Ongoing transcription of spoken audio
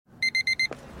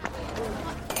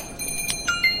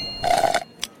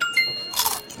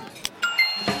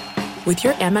With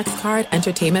your Amex card,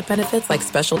 entertainment benefits like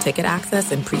special ticket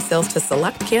access and pre-sales to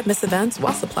select can't-miss events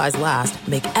while supplies last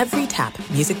make every tap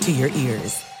music to your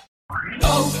ears.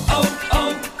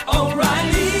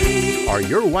 O'Reilly. Are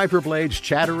your wiper blades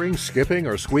chattering, skipping,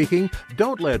 or squeaking?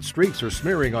 Don't let streaks or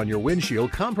smearing on your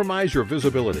windshield compromise your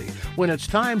visibility. When it's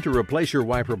time to replace your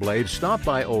wiper blades, stop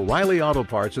by O'Reilly Auto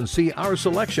Parts and see our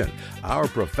selection. Our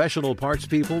professional parts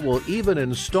people will even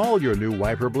install your new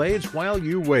wiper blades while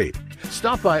you wait.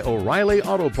 Stop by O'Reilly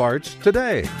Auto Parts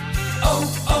today.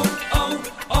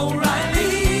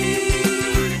 O'Reilly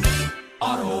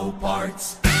Auto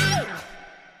Parts.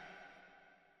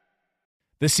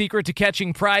 The secret to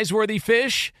catching prize-worthy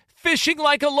fish? Fishing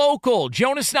like a local.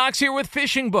 Jonas Knox here with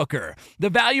Fishing Booker.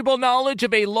 The valuable knowledge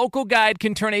of a local guide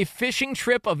can turn a fishing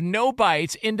trip of no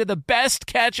bites into the best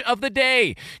catch of the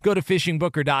day. Go to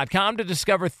fishingbooker.com to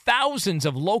discover thousands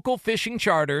of local fishing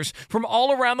charters from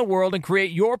all around the world and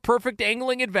create your perfect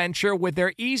angling adventure with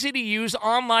their easy-to-use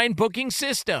online booking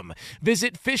system.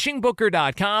 Visit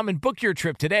fishingbooker.com and book your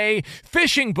trip today.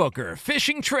 Fishing Booker.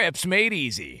 Fishing trips made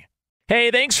easy.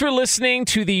 Hey, thanks for listening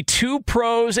to the Two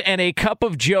Pros and a Cup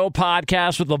of Joe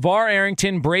podcast with LeVar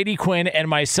Arrington, Brady Quinn, and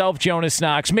myself, Jonas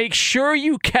Knox. Make sure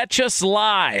you catch us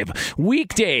live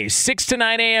weekdays, 6 to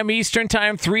 9 a.m. Eastern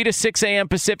Time, 3 to 6 a.m.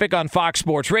 Pacific on Fox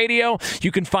Sports Radio.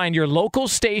 You can find your local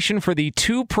station for the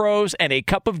Two Pros and a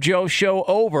Cup of Joe show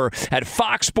over at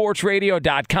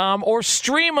foxsportsradio.com or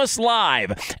stream us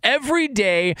live every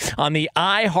day on the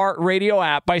iHeartRadio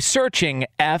app by searching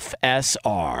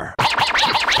FSR.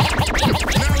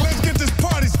 Now let's get this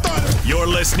party started. You're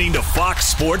listening to Fox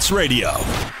Sports Radio.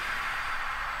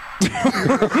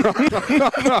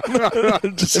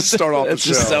 Just start off the It's show.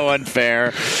 just so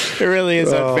unfair. It really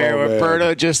is unfair when man.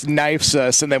 Berto just knifes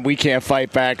us and then we can't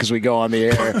fight back because we go on the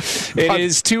air. It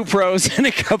is Two Pros and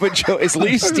a Cup of Joe. Is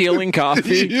Lee stealing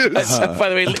coffee? Yes. By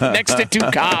the way, next to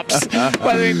two cops.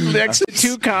 By the way, next to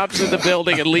two cops in the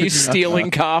building and Lee's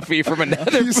stealing coffee from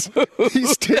another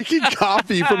He's taking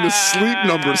coffee from the sleep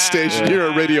number station here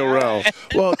at Radio Row.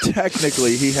 Well,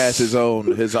 technically, he has his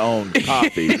own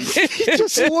coffee. He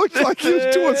just looked like he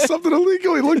was doing something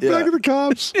illegal. He looked back at the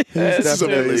cops. This is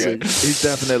amazing. He's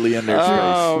definitely in their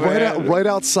space. Right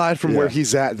outside from where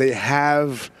he's at, they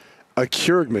have a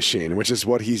Keurig machine, which is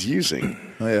what he's using.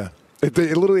 Oh, yeah.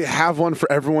 They literally have one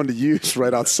for everyone to use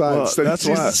right outside. Well, instead that's of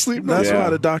using why, the sleep that's number. why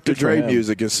the Dr. Good for Dre him.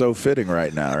 music is so fitting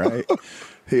right now, right?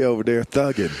 He over there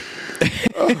thugging.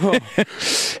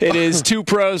 It is Two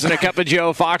Pros and a Cup of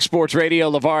Joe, Fox Sports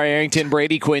Radio, LeVar Arrington,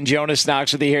 Brady Quinn, Jonas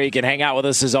Knox with you here. You can hang out with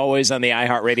us as always on the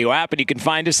iHeartRadio app, and you can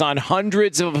find us on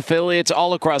hundreds of affiliates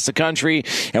all across the country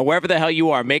and wherever the hell you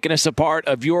are, making us a part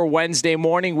of your Wednesday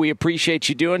morning. We appreciate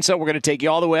you doing so. We're going to take you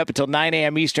all the way up until 9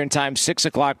 a.m. Eastern Time, 6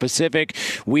 o'clock Pacific.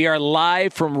 We are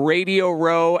live from Radio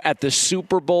Row at the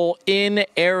Super Bowl in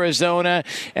Arizona,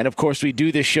 and of course, we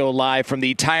do this show live from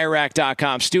the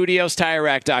TireRack.com studios.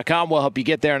 TireRack.com will help you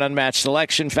get there an unmatched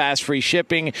selection, fast free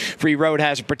shipping, free road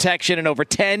hazard protection, and over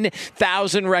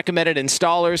 10,000 recommended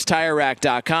installers.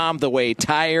 TireRack.com, the way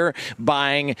tire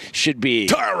buying should be.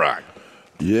 Tire Rack.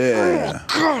 Yeah.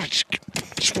 Oh, God,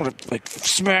 I just want to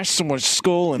smash someone's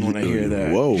skull in when I hear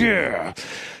that. Whoa. Yeah.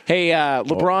 Hey,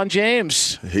 LeBron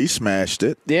James. He smashed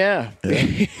it. Yeah.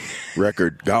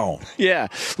 Record gone. Yeah.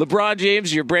 LeBron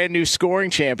James, your brand new scoring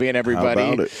champion, everybody.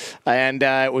 How about it? And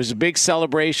it was a big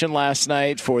celebration last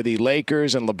night for the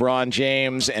Lakers and LeBron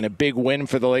James, and a big win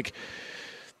for the Lakers.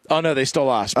 Oh, no, they still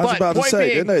lost. I was about to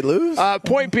say, didn't they lose?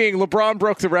 Point being, LeBron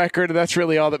broke the record, and that's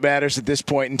really all that matters at this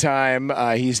point in time.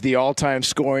 He's the all-time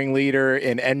scoring leader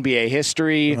in NBA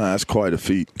history. That's quite a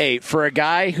feet. Hey, for a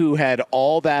guy who had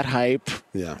all that hype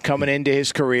coming into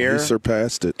his career, He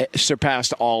surpassed it.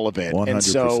 surpassed all of it. 100%. And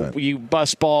so you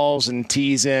bust balls and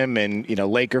tease him, and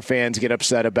Laker fans get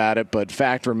upset about it. But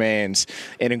fact remains,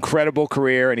 an incredible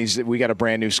career, and we got a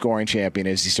brand new scoring champion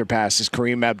as he surpasses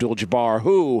Kareem Abdul-Jabbar,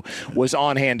 who was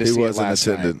on hand to He see was it in last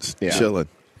attendance, night. Yeah. chilling.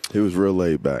 He was real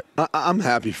laid back. I'm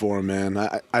happy for him, man.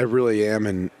 I really am.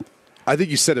 And I think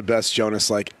you said it best, Jonas.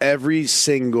 Like, every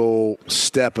single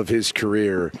step of his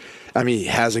career, I mean, he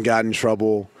hasn't gotten in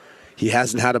trouble. He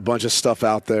hasn't had a bunch of stuff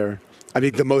out there. I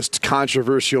think the most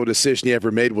controversial decision he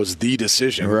ever made was the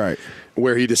decision. Right.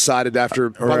 Where he decided after,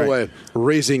 by the way,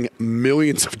 raising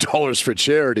millions of dollars for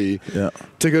charity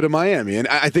to go to Miami. And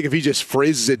I think if he just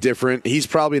phrases it different, he's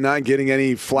probably not getting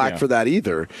any flack for that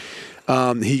either.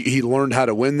 He learned how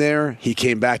to win there. He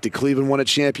came back to Cleveland, won a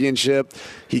championship.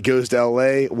 He goes to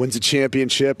L.A., wins a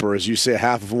championship, or as you say,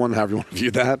 half of one, however you want to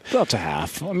view that. Up to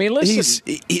half. I mean, listen.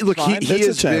 He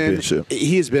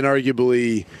has been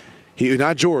arguably,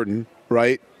 not Jordan,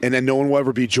 right? And then no one will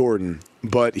ever be Jordan,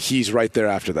 but he's right there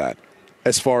after that.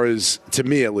 as far as, to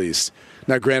me at least.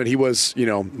 Now, granted, he was,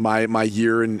 my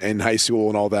year in high school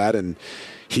and all that, and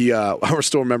I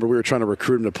still remember we were trying to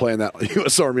recruit him to play in that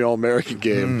U.S. Army All-American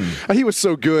game. And he was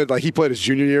so good. Like, he played his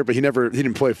junior year, but he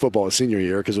didn't play football his senior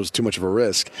year because it was too much of a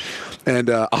risk. And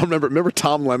I remember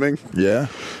Tom Lemming? Yeah.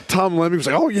 Tom Lemming was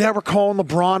like, oh, yeah, we're calling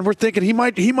LeBron. We're thinking he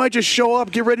might just show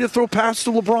up, get ready to throw passes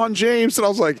to LeBron James. And I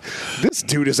was like, this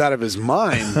dude is out of his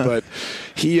mind. But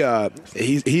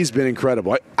he's been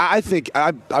incredible. I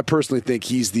personally think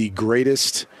he's the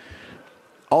greatest,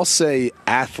 I'll say,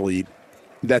 athlete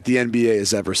that the NBA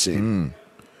has ever seen.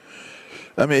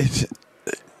 I mean,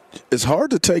 it's hard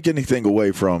to take anything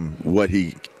away from what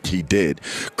he did.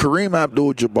 Kareem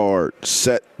Abdul-Jabbar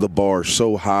set the bar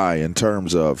so high in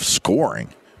terms of scoring.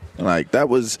 Like, that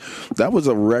was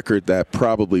a record that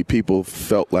probably people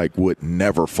felt like would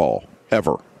never fall,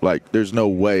 ever. Like, there's no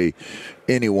way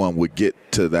anyone would get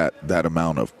to that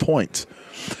amount of points.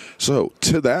 So,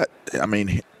 to that, I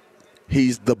mean,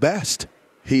 he's the best.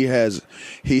 He has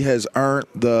earned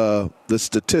the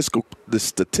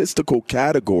statistical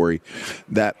category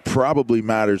that probably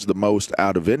matters the most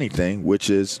out of anything, which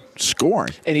is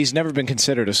scoring. And he's never been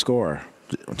considered a scorer.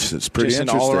 It's pretty just interesting.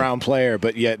 An all-around player,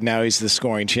 but yet now he's the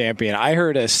scoring champion. I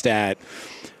heard a stat: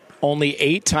 only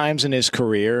 8 times in his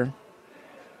career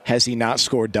has he not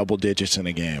scored double digits in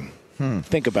a game.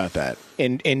 Think about that.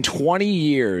 In 20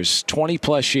 years,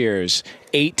 20-plus years,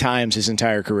 8 times his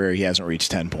entire career he hasn't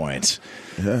reached 10 points.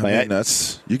 Yeah, I mean,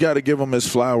 you got to give him his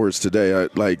flowers today.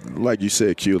 Like you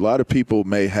said, Q, a lot of people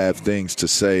may have things to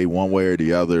say one way or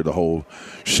the other, the whole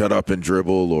shut up and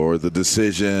dribble or the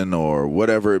decision or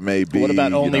whatever it may be. What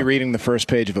about only reading the first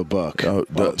page of a book? The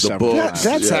book.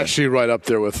 That's actually right up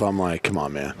there with, I'm like, come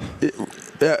on, man.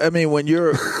 I mean, when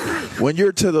you're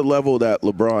to the level that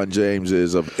LeBron James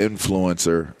is of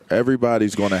influencer,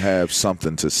 everybody's going to have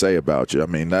something to say about you. I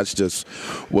mean, that's just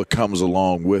what comes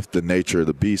along with the nature of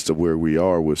the beast of where we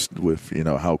are with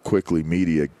how quickly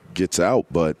media gets out.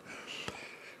 But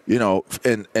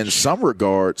in some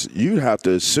regards, you'd have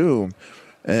to assume.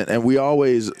 And we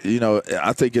always,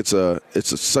 I think it's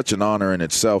such an honor in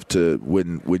itself to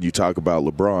when you talk about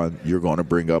LeBron, you're going to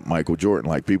bring up Michael Jordan.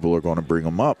 Like, people are going to bring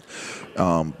him up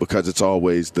because it's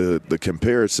always the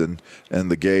comparison and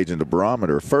the gauge and the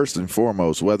barometer. First and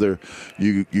foremost, whether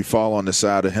you fall on the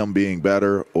side of him being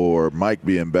better or Mike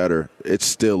being better, it's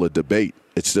still a debate.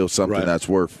 It's still something that's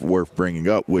worth bringing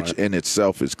up, which in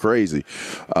itself is crazy.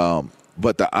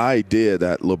 But the idea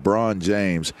that LeBron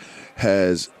James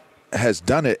has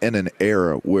done it in an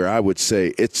era where I would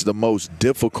say it's the most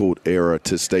difficult era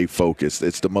to stay focused.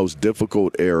 It's the most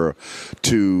difficult era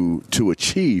to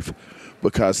achieve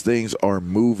because things are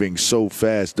moving so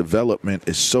fast. Development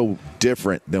is so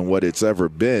different than what it's ever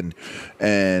been.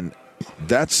 And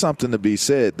that's something to be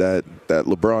said that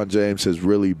LeBron James has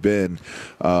really been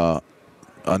an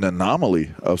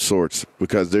anomaly of sorts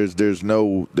because there's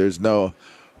no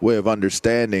way of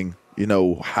understanding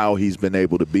how he's been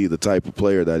able to be the type of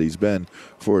player that he's been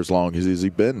for as long as he's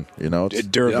been.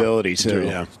 Durability, too.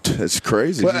 Yeah. It's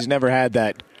crazy. He's never had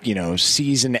that,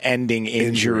 season-ending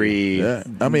injury. Yeah.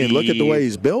 I mean, look at the way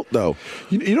he's built, though.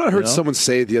 You know what I heard someone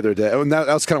say the other day? And that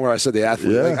was kind of where I said the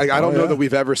athlete. Yeah. I don't know that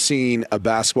we've ever seen a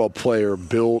basketball player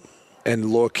built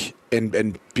and look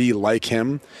and be like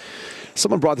him.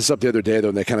 Someone brought this up the other day, though,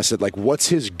 and they kind of said, what's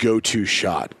his go-to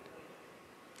shot?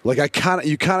 Like,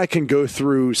 you kind of can go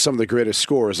through some of the greatest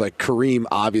scorers, like Kareem,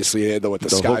 obviously, with the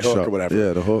sky hook or whatever.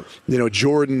 Yeah, the hook.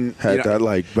 Jordan had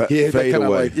that fade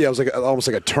away. It was almost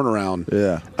like a turnaround.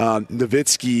 Yeah.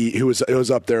 Nowitzki, who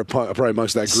was up there probably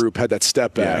amongst that group, had that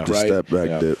step back, right? Step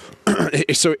back dip.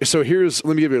 So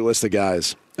let me give you a list of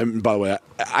guys. And by the way,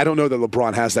 I don't know that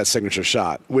LeBron has that signature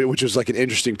shot, which is like an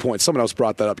interesting point. Someone else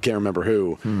brought that up. Can't remember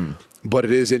who. But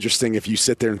it is interesting if you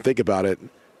sit there and think about it.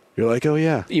 You're like, oh,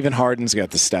 yeah. Even Harden's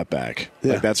got the step back.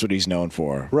 Yeah. That's what he's known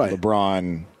for. Right.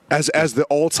 LeBron. As the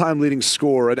all-time leading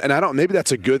scorer, and maybe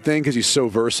that's a good thing because he's so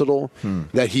versatile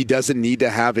that he doesn't need to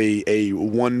have a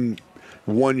one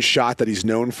shot that he's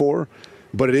known for.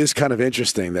 But it is kind of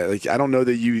interesting that I don't know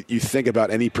that you think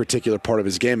about any particular part of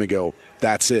his game and go,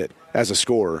 that's it, as a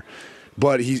scorer.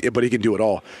 But he can do it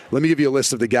all. Let me give you a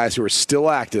list of the guys who are still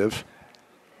active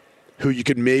who you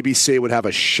could maybe say would have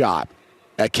a shot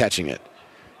at catching it.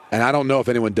 And I don't know if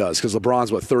anyone does because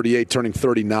LeBron's, 38, turning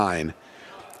 39.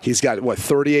 He's got,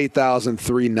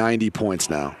 38,390 points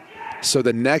now. So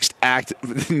the next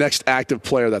active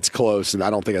player that's close, and I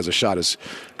don't think has a shot, is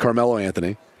Carmelo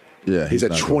Anthony. Yeah, he's at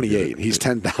not 28. He's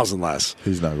 10,000 less.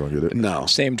 He's not going to get it. No.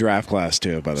 Same draft class,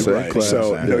 too, by the Same way. class.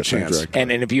 So, no Yeah, chance.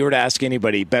 And if you were to ask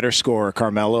anybody, better scorer,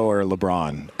 Carmelo or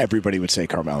LeBron, everybody would say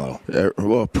Carmelo.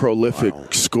 Well, prolific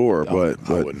scorer, but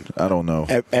wouldn't. I don't know.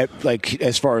 Like,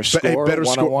 as far as score,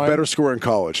 better score in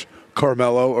college.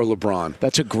 Carmelo or LeBron?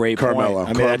 That's a great Carmelo.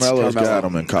 point. I mean, Carmelo's got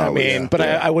him in college.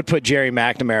 I would put Jerry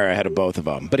McNamara ahead of both of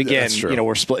them. But again, that's true.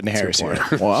 we're splitting hairs here.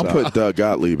 Well, I'll put Doug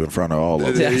Gottlieb in front of all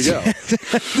of them. There you go.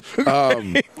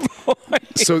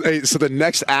 So the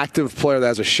next active player that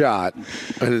has a shot,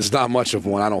 and it's not much of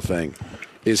one, I don't think,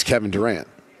 is Kevin Durant.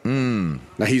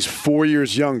 Now, he's 4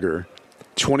 years younger,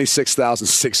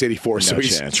 26,684. So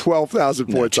he's 12,000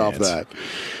 points off that.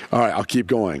 All right, I'll keep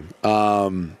going.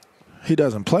 He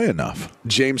doesn't play enough.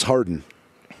 James Harden.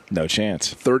 No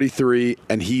chance. 33,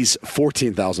 and he's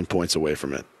 14,000 points away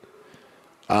from it.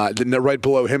 Right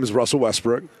below him is Russell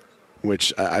Westbrook,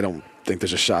 which I don't think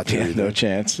there's a shot to either. No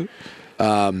chance.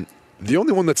 The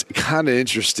only one that's kind of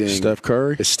interesting Steph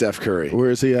Curry? is Steph Curry. Where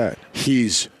is he at?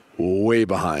 He's way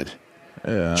behind.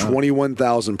 Yeah.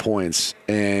 21,000 points.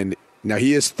 And now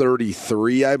he is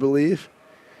 33, I believe.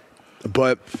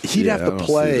 But he'd have to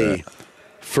play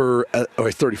for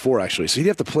 34, actually. So he'd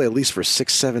have to play at least for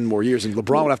 6-7 more years. And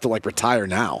LeBron would have to, retire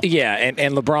now. Yeah, and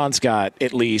LeBron's got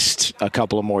at least a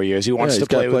couple of more years. He wants to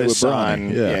play with his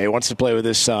son. Yeah, he wants to play with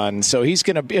his son. So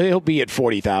he'll be at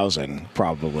 40,000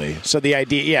 probably. So the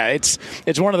idea, it's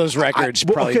one of those records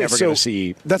never going to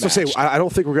see. That's matched. what I'm saying. I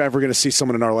don't think we're ever going to see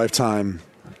someone in our lifetime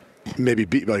maybe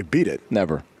beat it.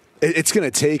 Never. It's going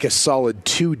to take a solid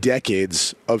 2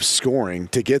 decades of scoring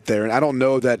to get there. And I don't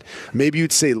know that maybe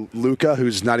you'd say Luka,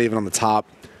 who's not even on the top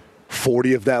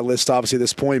 40 of that list, obviously, at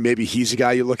this point. Maybe he's a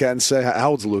guy you look at and say,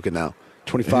 how old's Luka now?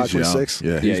 25, 26?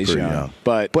 Yeah, he's pretty young.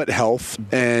 But health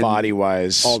and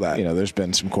body-wise, all that. There's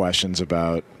been some questions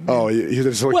about. Oh, he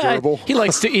doesn't look durable? He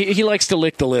likes to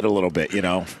lick the lid a little bit,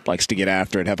 likes to get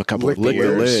after it, have a couple of beers. Lick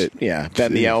the lid. Yeah,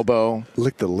 bend the elbow.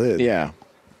 Lick the lid. Yeah.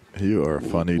 You are a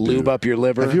funny dude. Lube up your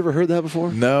liver. Have you ever heard that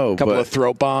before? No, a couple of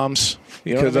throat bombs.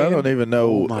 Because I don't even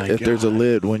know if there's a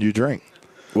lid when you drink.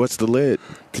 What's the lid?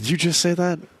 Did you just say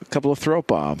that? A couple of throat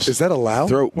bombs. Is that allowed?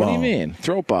 Throat bomb. What do you mean?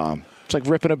 Throat bomb. It's like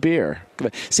ripping a beer.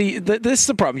 See, this is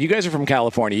the problem. You guys are from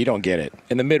California. You don't get it.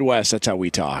 In the Midwest, that's how we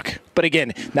talk. But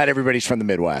again, not everybody's from the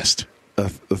Midwest.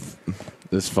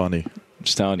 It's funny. I'm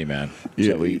just telling you, man.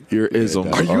 Your isms.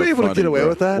 Are you able to get away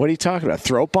with that? What are you talking about?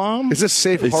 Throat bomb? Is this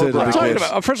safe harbor?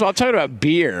 First of all, I'm talking about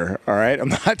beer, all right? I'm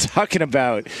not talking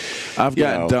about... I've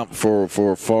gotten dumped for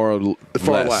far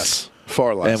less.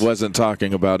 Far less. And wasn't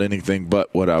talking about anything but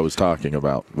what I was talking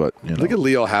about. But Look at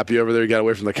Leo happy over there. He got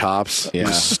away from the cops. Yeah.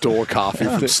 He stole coffee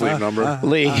from Sleep Number.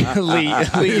 Lee,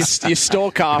 you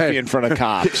stole coffee in front of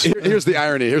cops. Here's the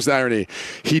irony.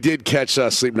 He did catch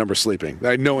Sleep Number sleeping.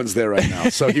 No one's there right now,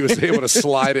 so he was able to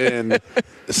slide in.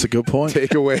 It's a good point.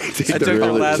 Take away. It's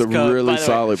a really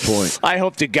solid point. I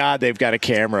hope to God they've got a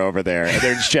camera over there, and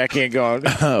they're just checking and going,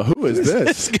 "Who is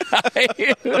this guy?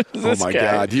 Oh my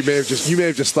God! You may have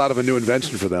just thought of a new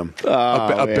invention for them.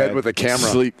 A bed with a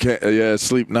camera.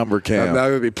 Sleep Number cam. Now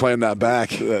they'll be playing that back.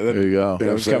 There you go. It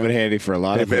was coming handy for a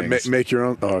lot of things. Make your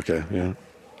own. Oh, okay. Yeah.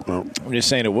 Well, I'm just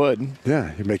saying it would.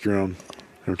 Yeah, you make your own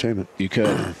entertainment. You could,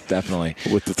 definitely.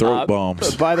 With the throat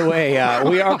bombs. By the way,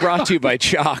 we are brought to you by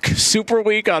Chalk. Super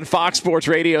Week on Fox Sports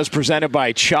Radio is presented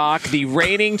by Chalk, the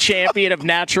reigning champion of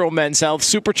natural men's health.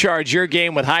 Supercharge your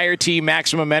game with higher T,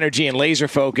 maximum energy, and laser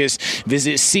focus.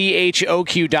 Visit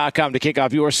CHOQ.com to kick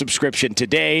off your subscription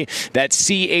today. That's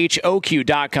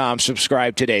CHOQ.com.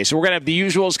 Subscribe today. So we're going to have the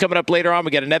usuals coming up later on.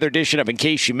 We got another edition of In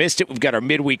Case You Missed It. We've got our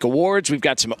midweek awards. We've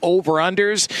got some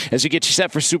over-unders as we get you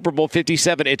set for Super Bowl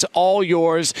 57. It's all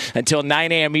yours until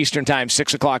 9 a.m. Eastern Time,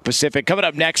 6 o'clock Pacific. Coming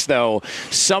up next, though,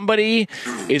 somebody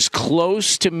is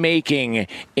close to making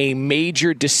a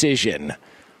major decision,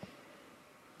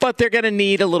 but they're going to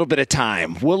need a little bit of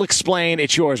time. We'll explain.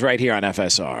 It's yours right here on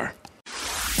FSR.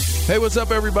 Hey, what's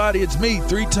up, everybody? It's me,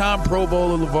 3-time Pro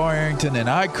Bowler LeVar Arrington, and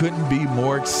I couldn't be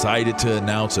more excited to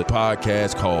announce a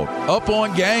podcast called Up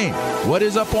On Game. What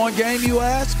is Up On Game, you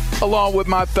ask? Along with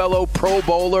my fellow Pro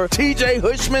Bowler, TJ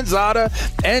Houshmandzadeh,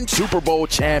 and Super Bowl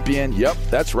champion, yep,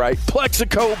 that's right,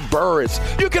 Plexico Burress.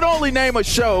 You can only name a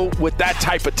show with that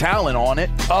type of talent on it.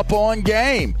 Up On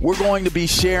Game. We're going to be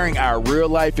sharing our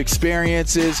real-life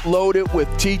experiences loaded with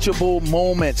teachable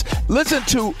moments. Listen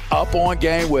to Up On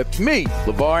Game with me,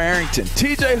 LeVar Arrington,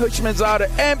 TJ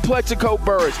Houshmandzadeh, and Plexico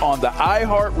Burress on the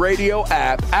iHeartRadio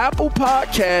app, Apple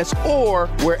Podcasts, or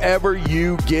wherever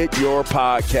you get your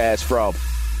podcasts from.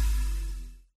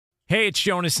 Hey, it's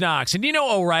Jonas Knox, and you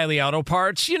know O'Reilly Auto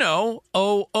Parts. You know,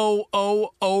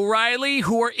 O'Reilly,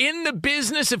 who are in the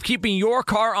business of keeping your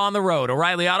car on the road.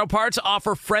 O'Reilly Auto Parts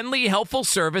offer friendly, helpful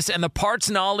service and the parts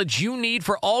knowledge you need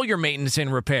for all your maintenance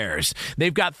and repairs.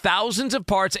 They've got thousands of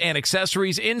parts and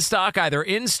accessories in stock, either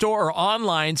in-store or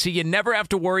online, so you never have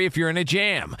to worry if you're in a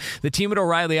jam. The team at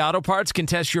O'Reilly Auto Parts can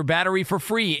test your battery for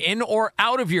free in or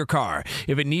out of your car.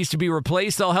 If it needs to be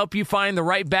replaced, they'll help you find the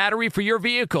right battery for your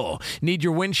vehicle. Need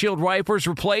your windshield wipers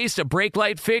replaced, a brake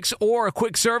light fix, or a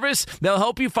quick service? They'll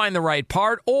help you find the right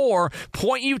part or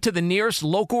point you to the nearest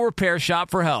local repair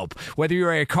shop for help. Whether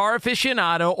you're a car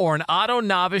aficionado or an auto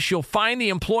novice, you'll find the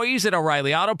employees at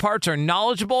O'Reilly Auto Parts are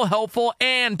knowledgeable, helpful,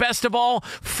 and best of all,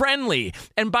 friendly.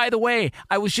 And by the way,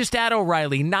 I was just at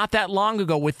O'Reilly not that long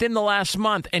ago, within the last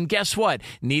month, and guess what?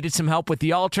 Needed some help with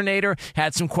the alternator,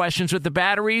 had some questions with the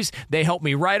batteries. They helped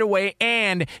me right away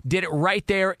and did it right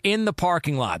there in the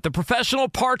parking lot. The professional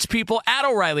parts people at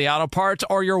O'Reilly Auto Parts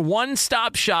are your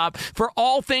one-stop shop for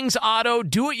all things auto,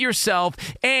 do-it-yourself,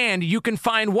 and you can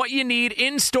find what you need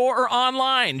in-store or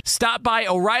online. Stop by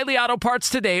O'Reilly Auto Parts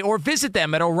today or visit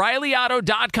them at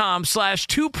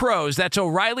O'ReillyAuto.com/2pros. That's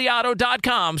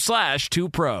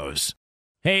O'ReillyAuto.com/2pros.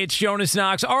 Hey, it's Jonas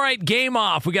Knox. All right, game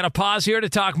off. We got to pause here to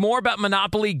talk more about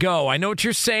Monopoly Go. I know what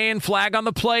you're saying, flag on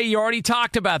the play. You already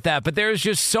talked about that, but there's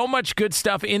just so much good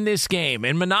stuff in this game.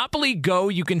 In Monopoly Go,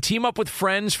 you can team up with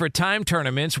friends for time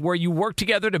tournaments where you work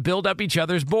together to build up each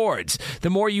other's boards.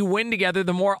 The more you win together,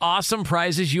 the more awesome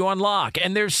prizes you unlock,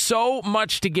 and there's so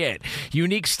much to get.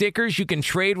 Unique stickers you can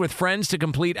trade with friends to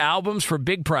complete albums for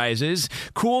big prizes,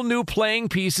 cool new playing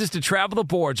pieces to travel the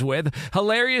boards with,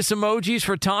 hilarious emojis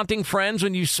for taunting friends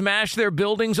when you smash their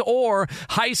buildings or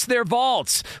heist their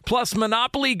vaults. Plus,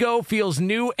 Monopoly Go feels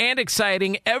new and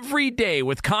exciting every day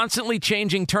with constantly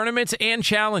changing tournaments and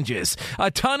challenges.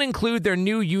 A ton include their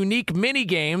new unique mini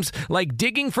games like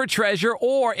digging for treasure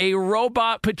or a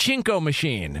robot pachinko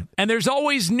machine. And there's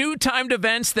always new timed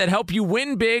events that help you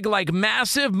win big, like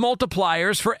massive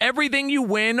multipliers for everything you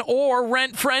win or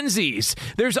rent frenzies.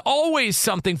 There's always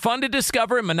something fun to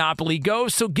discover in Monopoly Go,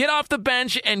 so get off the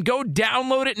bench and go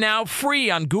download it now free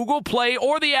on Google Play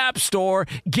or the App Store.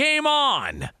 Game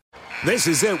on! This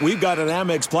is it. We've got an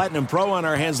Amex Platinum Pro on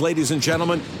our hands, ladies and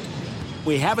gentlemen.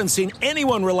 We haven't seen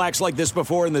anyone relax like this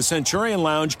before in the Centurion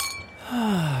Lounge.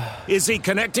 Is he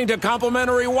connecting to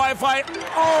complimentary Wi-Fi?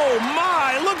 Oh,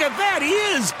 my! Look at that! He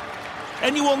is!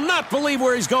 And you will not believe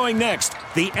where he's going next.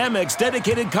 The Amex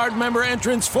dedicated card member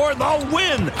entrance for the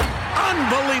win.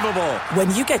 Unbelievable.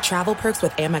 When you get travel perks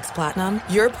with Amex Platinum,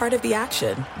 you're part of the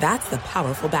action. That's the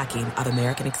powerful backing of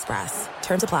American Express.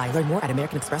 Terms apply. Learn more at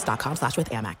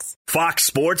americanexpress.com/withAmex. Fox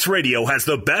Sports Radio has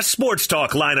the best sports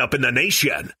talk lineup in the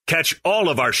nation. Catch all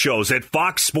of our shows at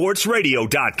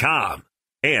foxsportsradio.com.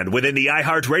 And within the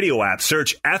iHeartRadio app,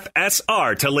 search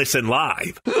FSR to listen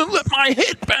live. Let my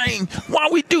head bang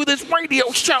while we do this radio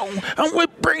show. I'm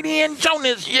with Brady and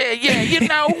Jonas. Yeah, you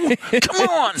know. Come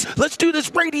on, let's do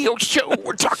this radio show.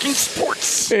 We're talking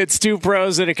sports. It's Two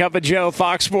Pros and a Cup of Joe.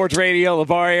 Fox Sports Radio,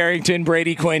 LeVar Arrington,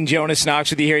 Brady Quinn, Jonas Knox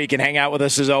with you here. You can hang out with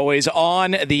us as always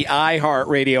on the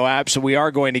iHeartRadio app. So we are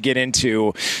going to get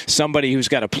into somebody who's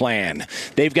got a plan.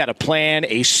 They've got a plan,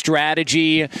 a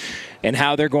strategy, and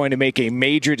how they're going to make a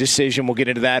major decision. We'll get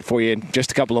into that for you in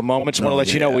just a couple of moments. I want to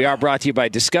let you know we are brought to you by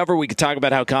Discover. We could talk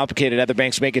about how complicated other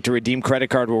banks make it to redeem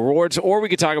credit card rewards, or we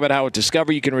could talk about how at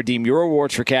Discover you can redeem your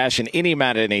rewards for cash in any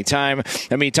amount at any time.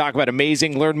 I mean, talk about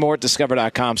amazing. Learn more at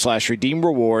discover.com/redeem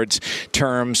rewards.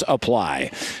 Terms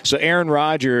apply. So Aaron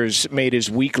Rodgers made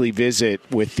his weekly visit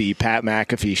with the Pat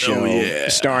McAfee show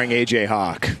starring A.J.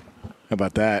 Hawk. How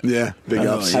about that? Yeah, big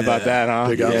ups. How about that, huh?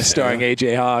 Big ups. Yeah, starring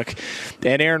A.J. Hawk.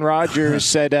 And Aaron Rodgers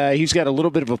said he's got a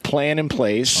little bit of a plan in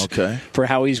place for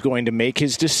how he's going to make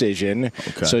his decision.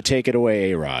 So take it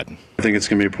away, A-Rod. I think it's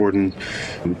going to be important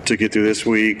to get through this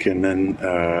week and then,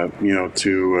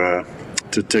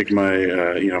 to take my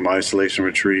my isolation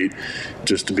retreat,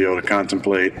 just to be able to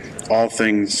contemplate all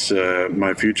things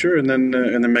my future, and then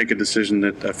make a decision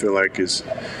that I feel like is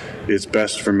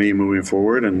best for me moving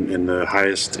forward and in the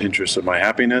highest interest of my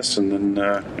happiness, and then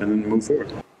move forward.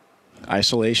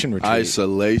 Isolation retreat. That's how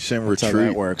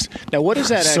that works. Now, what is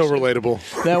that? So relatable.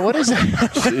 Now, what is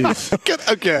that?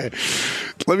 Okay,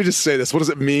 let me just say this. What does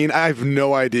it mean? I have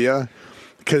no idea.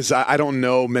 Because I don't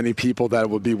know many people that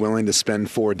would be willing to spend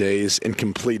 4 days in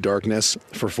complete darkness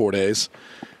for 4 days.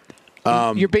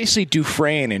 You're basically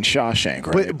Dufresne in Shawshank,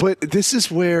 right? But this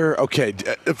is where,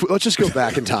 let's just go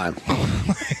back in time.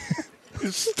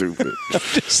 Stupid. I'm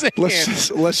just saying.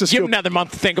 Let's just give him another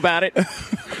month to think about it.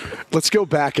 Let's go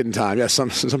back in time. Yeah, some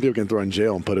people can throw in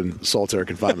jail and put in solitary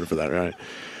confinement for that, right?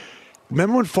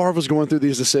 Remember when Favre was going through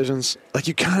these decisions? Like,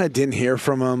 you kind of didn't hear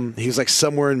from him. He was like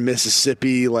somewhere in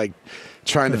Mississippi, like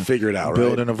trying to figure it out,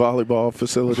 building a volleyball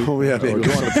facility. Oh yeah, maybe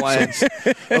doing the plans.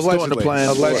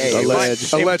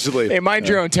 Allegedly. Hey, mind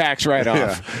your own tax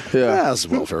write-off. Yeah, that's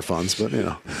welfare funds, but you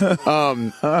know,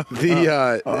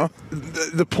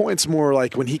 the point's more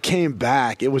like when he came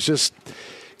back, it just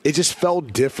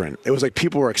felt different. It was like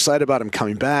people were excited about him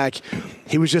coming back.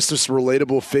 He was just this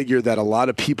relatable figure that a lot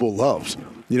of people loved.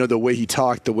 You know, the way he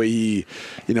talked, the way he,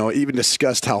 you know, even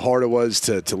discussed how hard it was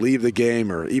to leave the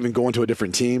game or even go into a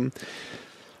different team.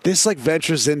 This like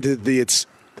ventures into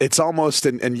it's almost,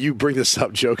 and you bring this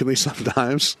up jokingly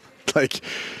sometimes, like,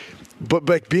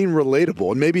 but being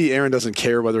relatable. And maybe Aaron doesn't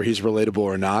care whether he's relatable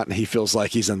or not, and he feels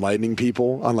like he's enlightening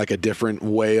people on like a different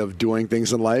way of doing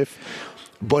things in life.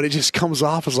 But it just comes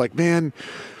off as like, man,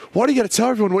 why do you got to tell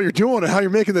everyone what you're doing and how you're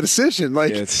making the decision?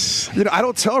 Like, you know, I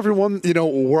don't tell everyone, you know,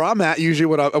 where I'm at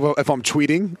usually if I'm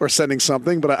tweeting or sending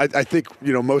something. But I think,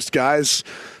 you know, most guys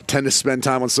tend to spend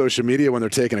time on social media when they're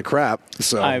taking a crap.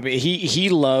 So I mean, he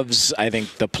loves, I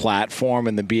think, the platform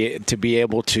and to be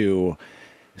able to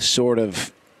sort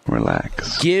of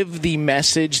relax, give the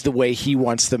message the way he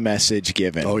wants the message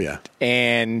given. Oh yeah.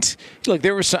 And look,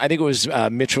 there was, I think it was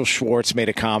Mitchell Schwartz made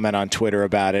a comment on Twitter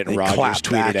about it, and Rodgers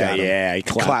tweeted at him. Yeah, he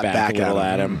clapped back a little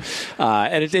at him.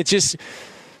 And it just,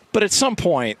 but at some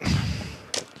point,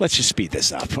 let's just speed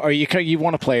this up. Or you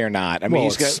want to play or not? I mean,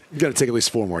 you got to take at least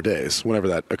 4 more days whenever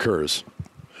that occurs.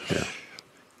 Yeah.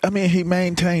 I mean, he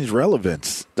maintains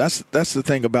relevance. That's the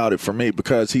thing about it for me,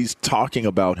 because he's talking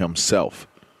about himself.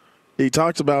 He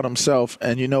talks about himself,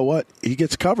 and you know what? He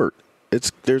gets covered.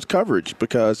 There's coverage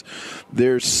because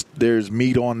there's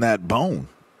meat on that bone,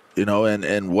 you know.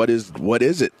 And what is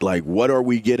it like? What are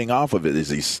we getting off of it? Is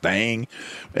he staying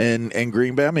in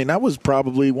Green Bay? I mean, that was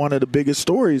probably one of the biggest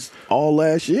stories all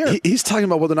last year. He's talking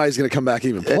about whether or not he's going to come back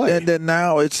and even play. And then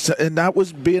now and that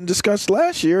was being discussed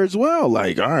last year as well.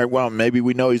 Like, all right, well, maybe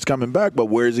we know he's coming back, but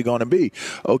where is he going to be?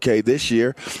 Okay, this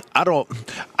year, I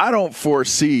don't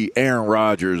foresee Aaron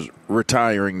Rodgers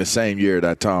retiring the same year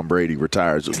that Tom Brady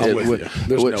retires. There's no way.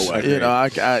 You know,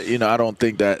 I don't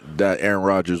think that Aaron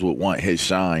Rodgers would want his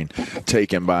shine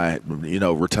taken by, you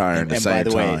know, retiring the same time.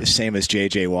 And by the way, same as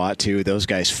J.J. Watt too. Those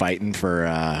guys fighting for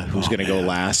who's going to go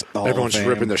last. Everyone's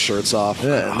ripping their shirts off.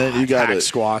 Yeah, and then you got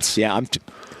squats. Yeah,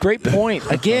 great point.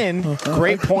 Again,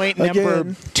 great point. Number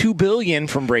 $2 billion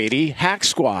from Brady. Hack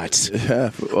squats.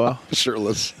 Yeah, well,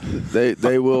 shirtless.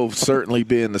 They will certainly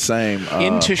be in the same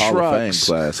into Hall shrugs. of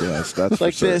Fame class. Yes, that's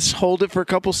like for sure. this. Hold it for a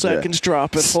couple seconds.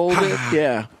 Drop it. Hold it.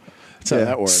 Yeah. That's how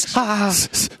that works.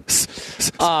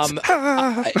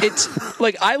 It's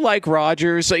like, I like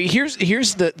Rodgers. Like,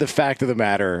 here's the fact of the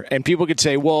matter, and people could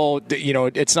say, well, you know,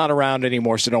 it's not around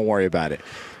anymore, so don't worry about it.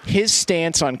 His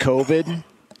stance on COVID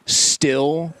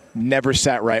still never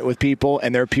sat right with people,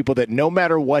 and there are people that no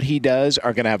matter what he does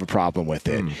are going to have a problem with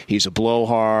it. He's a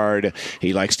blowhard.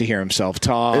 He likes to hear himself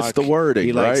talk. It's the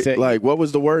wording, right? Like, what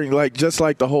was the wording? Like, just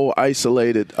like the whole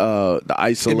isolation.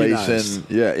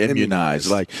 Immunized.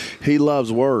 Like, he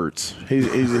loves words.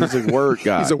 He's a word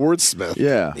guy. He's a wordsmith.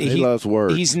 Yeah, he loves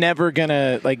words. He's never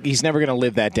gonna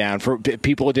live that down. For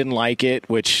people who didn't like it,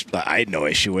 which I had no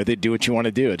issue with it. Do what you want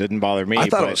to do. It didn't bother me. I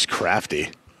thought it was crafty.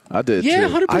 I did, yeah,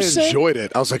 too. 100%. I enjoyed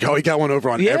it. I was like, oh, he got one over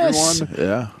on everyone.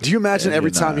 Yeah. Do you imagine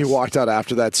every time he walked out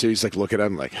after that, too, he's like, look at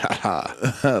him, like, ha-ha.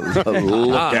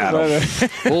 Look at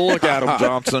him. Look at him,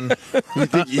 Johnson.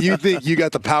 You think you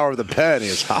got the power of the pen. He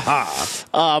goes,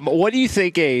 ha-ha. What do you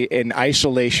think an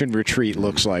isolation retreat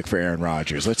looks like for Aaron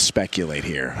Rodgers? Let's speculate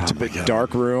here. It's a big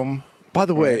dark room. By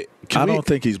the way, I don't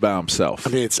think he's by himself. I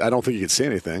mean, I don't think you can see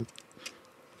anything.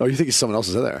 Oh, you think someone else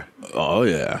is in there? Oh,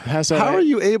 yeah. How are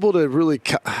you able to really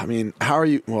 – I mean, how are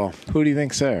you – well. Who do you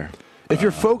think's there? If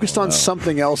you're focused on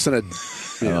something else in a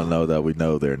 – I don't know that we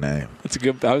know their name. That's a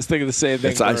good – I was thinking the same thing.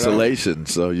 It's isolation,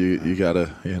 so you got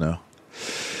to, you know.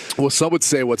 Well, some would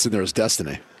say what's in there is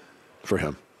destiny for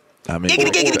him. I mean,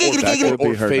 that could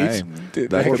be her name.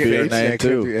 That could be her name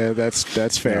too. Yeah,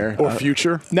 that's fair. Or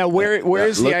future. Now, where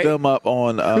is look them up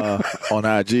on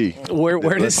IG?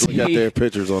 Where does look at their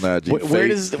pictures on IG? Where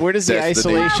does the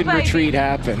isolation retreat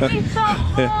happen?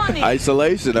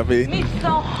 Isolation. I mean,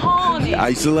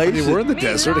 isolation. I mean, we're in the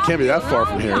desert. It can't be that far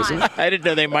from here, is it? I didn't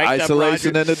know they mic'd up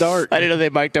isolation in the dark. I didn't know they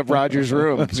mic'd up Rodgers'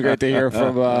 room. It's great to hear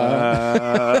from.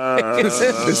 Is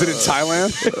it in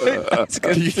Thailand?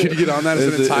 Can you get on that?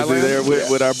 Is it in Thailand? Is he there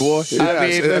with our boy? I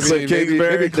mean,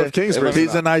 maybe Cliff Kingsbury.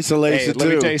 He's in isolation too.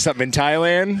 Let me tell you something. In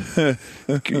Thailand,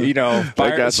 you know,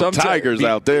 they got some tigers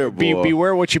out there, boy.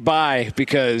 Beware what you buy,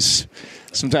 because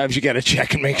Sometimes you got to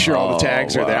check and make sure all the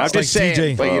tags are there. I'm It's just like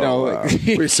saying, TJ.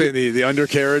 but We're saying the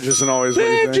undercarriage isn't always what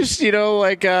you think? just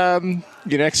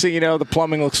next thing you know, the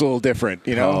plumbing looks a little different.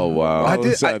 Oh, wow.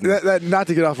 Not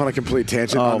to get off on a complete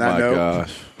tangent on that note.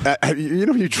 Gosh.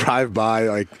 When you drive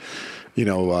by,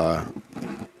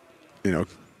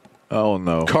 Oh,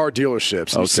 no. car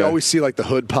dealerships, and you always see the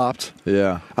hood popped.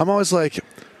 Yeah. I'm always like,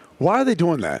 why are they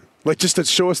doing that? Just to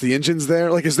show us the engine's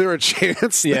there? Is there a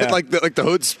chance that the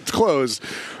hood's closed?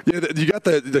 Yeah, you got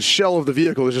the shell of the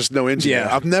vehicle. There's just no engine. Yeah.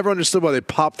 There. I've never understood why they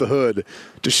pop the hood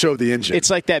to show the engine. It's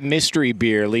like that mystery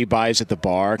beer Lee buys at the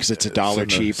bar because it's $1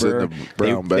 cheaper.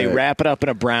 They wrap it up in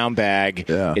a brown bag.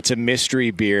 Yeah. It's a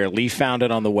mystery beer. Lee found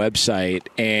it on the website,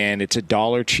 and it's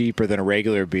 $1 cheaper than a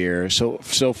regular beer. So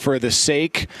for the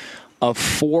sake of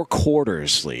 4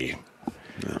 quarters, Lee,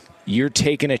 you're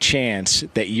taking a chance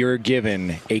that you're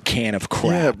given a can of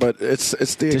crap. Yeah, but it's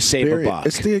the to save a experience. buck.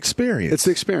 It's the experience. It's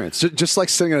the experience. Just like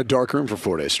sitting in a dark room for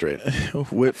 4 days straight.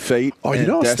 With fate you and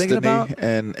know what I was destiny thinking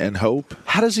about? and hope.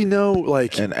 How does he know,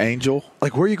 an angel?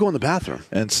 Where you go in the bathroom?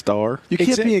 And star. You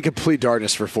can't be in complete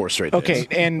darkness for 4 straight days. Okay,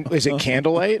 and is it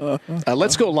candlelight?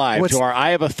 Let's go live to our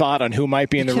I Have a Thought on who might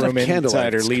be in the room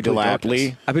insider, Lee DeLapp.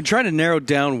 Lee? I've been trying to narrow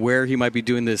down where he might be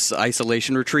doing this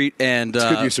isolation retreat. And it's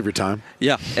good use of your time.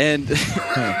 Yeah, and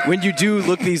when you do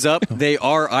look these up, they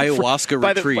are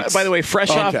ayahuasca retreats. By the way, fresh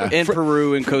off in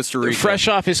Peru and Costa Rica. Fresh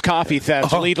off his coffee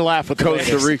theft, Lee DeLapp with the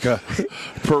Costa latest. Rica,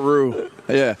 Peru.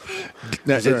 Yeah.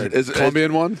 Is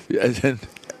Colombian one?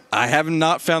 I have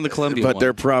not found the Colombian one. But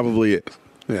there probably is.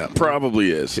 Yeah,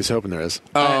 probably is. He's hoping there is.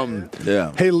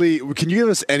 Yeah. Hey, Lee, can you give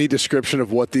us any description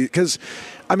of what because,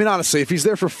 honestly, if he's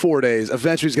there for 4 days,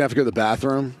 eventually he's going to have to go to the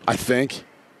bathroom, I think.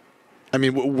 Where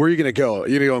are you going to go? Are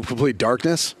you going to go in complete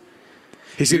darkness?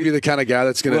 He's going to be the kind of guy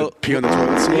that's going to pee on the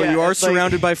toilet seat. Well, you are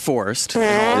surrounded by forest. In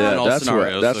all that's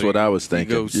scenarios, what I was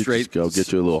thinking. You go straight. Go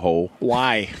get you a little hole.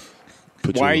 Why?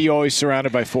 Why are you always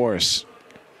surrounded by forests?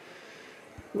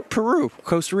 Peru,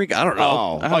 Costa Rica. I don't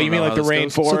know. Oh, you mean like the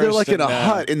rainforest? So they're in a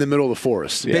hut in the middle of the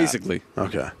forest. Yeah. Basically.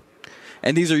 Okay.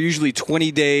 And these are usually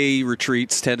 20-day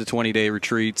retreats, 10 to 20-day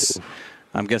retreats.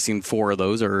 I'm guessing 4 of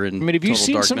those are in have you total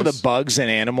seen darkness. some of the bugs and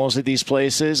animals at these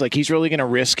places? He's really going to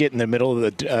risk it in the middle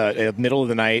of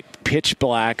the night, pitch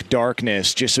black,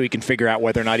 darkness, just so he can figure out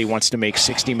whether or not he wants to make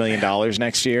 $60 million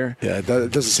next year. Yeah, it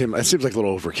doesn't seem. It seems like a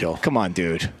little overkill. Come on,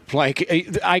 dude.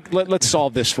 Let's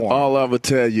solve this for him. All I would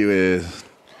tell you is,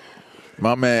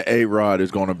 my man A-Rod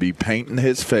is going to be painting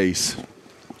his face.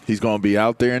 He's going to be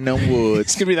out there in them woods.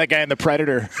 It's going to be that guy in The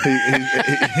Predator.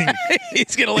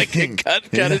 He's going to cut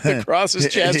it across his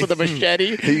chest with a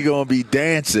machete. He's going to be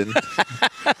dancing.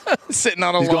 Sitting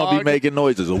on a log. He's going to be making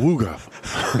noises. Awooga.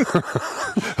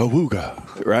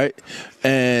 Awooga. Right?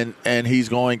 And he's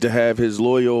going to have his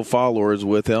loyal followers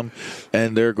with him,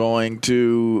 and they're going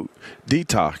to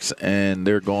detox, and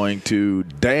they're going to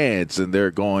dance, and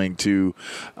they're going to,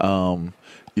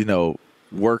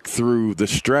 work through the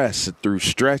stress through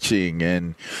stretching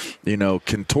and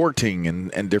contorting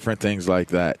and different things like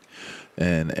that,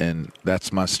 and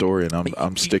that's my story, and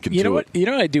I'm sticking to it. You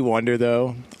know what I do wonder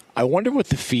though? I wonder what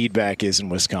the feedback is in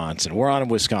Wisconsin. We're on in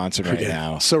Wisconsin right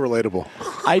now. So relatable.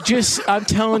 I'm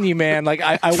telling you, man.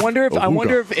 I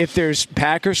wonder if there's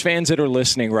Packers fans that are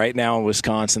listening right now in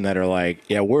Wisconsin that are like,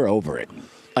 yeah, we're over it.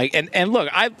 And look,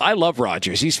 I love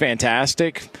Rodgers. He's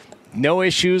fantastic. No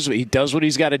issues. He does what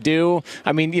he's got to do.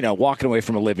 Walking away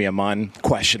from Olivia Munn,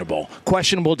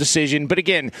 questionable decision. But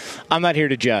again, I'm not here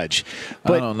to judge.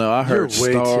 But I don't know. I heard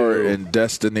Star and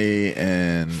Destiny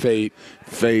and Fate.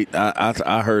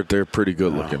 I heard they're pretty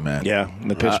good looking, man. Yeah,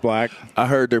 the pitch black. I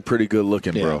heard they're pretty good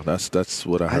looking, bro. That's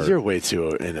what I heard. You're way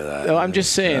too into that. No, I'm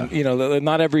just saying.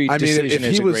 Not every decision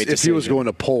is a great decision. If he was going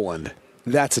to Poland,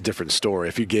 that's a different story.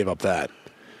 If you gave up that.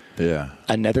 Yeah.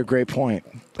 Another great point.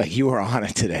 You were on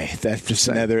it today. That's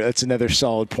another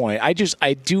solid point. I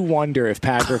do wonder if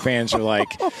Packer fans are like,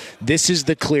 this is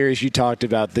the clear, as you talked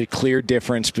about, the clear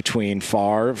difference between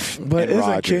Favre but and isn't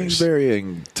Rodgers. Kingsbury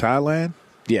in Thailand?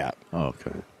 Yeah. Oh,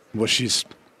 okay. Well, she's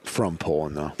from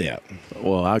Poland, though. Yeah.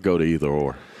 Well, I go to either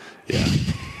or. Yeah.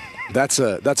 That's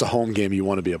a home game you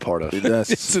want to be a part of.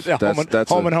 That's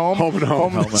home and home. Home and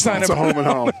home. Sign up for home and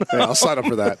home. Yeah, I'll sign up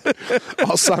for that.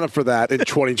 I'll sign up for that in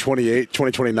 2028,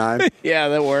 2029. Yeah,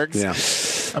 that works. Yeah.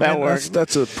 That works.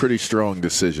 That's a pretty strong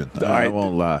decision. I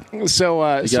won't lie.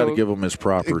 So you got to give him his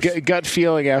propers. Gut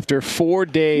feeling after 4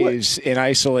 days in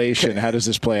isolation. How does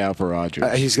this play out for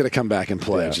Rodgers? He's going to come back and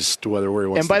play, just where he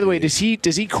wants. And by the way, does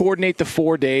he coordinate the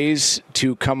 4 days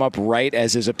to come up right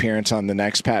as his appearance on the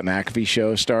next Pat McAfee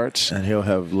show starts? And he'll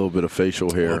have a little bit of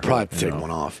facial hair. He'll probably take one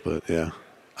off, but yeah.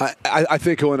 I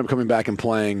think he'll end up coming back and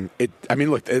playing. I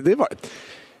mean, look,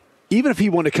 even if he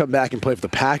wanted to come back and play for the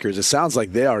Packers, it sounds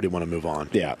like they already want to move on.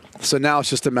 Yeah. So now it's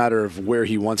just a matter of where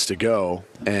he wants to go,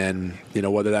 and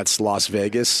whether that's Las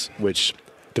Vegas, which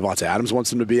Devontae Adams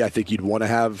wants him to be. I think you'd want to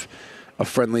have a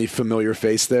friendly, familiar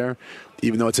face there,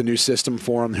 even though it's a new system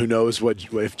for him. Who knows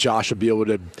if Josh will be able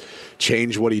to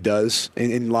change what he does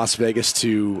in Las Vegas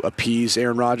to appease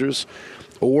Aaron Rodgers,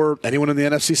 or anyone in the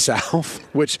NFC South,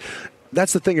 which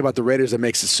that's the thing about the Raiders that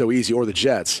makes it so easy, or the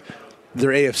Jets.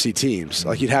 They're AFC teams.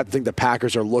 Like, you'd have to think the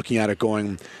Packers are looking at it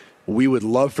going, we would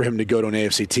love for him to go to an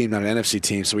AFC team, not an NFC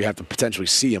team, so we have to potentially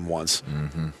see him once.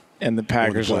 Mm-hmm. And the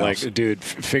Packers are like, dude,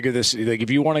 figure this. Like, if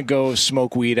you want to go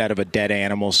smoke weed out of a dead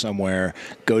animal somewhere,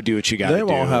 go do what you got to do. They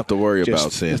won't have to worry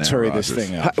about seeing Let's hurry this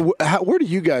thing up. Where do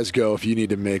you guys go if you need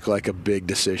to make, like, a big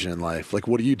decision in life? Like,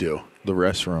 what do you do? The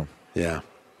restroom. Yeah.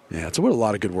 Yeah, it's where a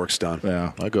lot of good work's done.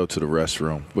 Yeah. I go to the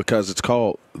restroom because it's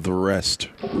called the rest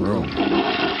room.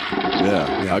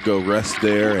 Yeah, I go rest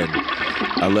there, and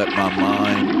I let my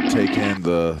mind take in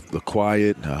the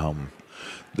quiet.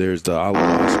 There's the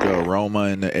ayahuasca aroma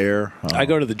in the air. I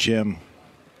go to the gym.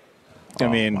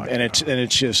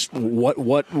 It's just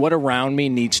what around me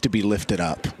needs to be lifted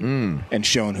up and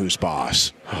shown who's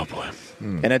boss. Oh boy,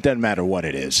 and it doesn't matter what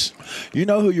it is. You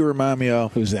know who you remind me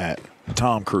of? Who's that?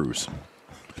 Tom Cruise.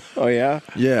 Oh yeah,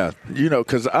 yeah.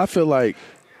 Because I feel like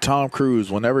Tom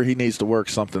Cruise, whenever he needs to work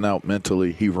something out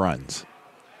mentally, he runs.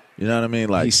 You know what I mean?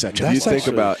 Like, he's such you think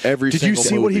about every Did single you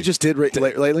see movie. what he just did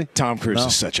lately? Tom Cruise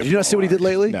is such a... Did you not see what he did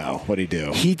lately? No. What'd he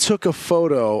do? He took a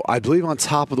photo, I believe, on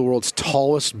top of the world's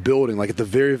tallest building, like at the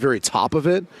very, very top of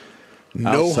it.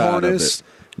 No Outside harness,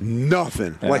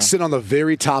 nothing. Yeah. Like sitting on the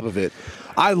very top of it.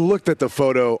 I looked at the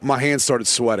photo, my hands started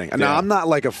sweating. Now, I'm not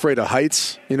like afraid of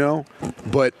heights,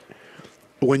 but...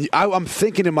 When I'm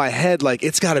thinking in my head, like,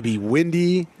 it's got to be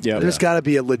windy. Yeah, there's got to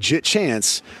be a legit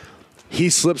chance.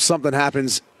 He slips, something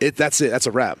happens. That's it. That's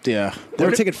a wrap. Yeah. They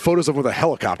were taking photos of him with a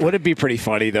helicopter. Would it be pretty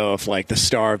funny, though, if, like, the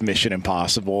star of Mission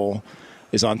Impossible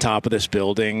is on top of this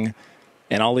building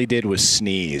and all he did was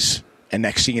sneeze? And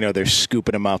next thing you know, they're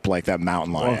scooping him up like that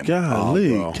mountain lion. Oh, golly.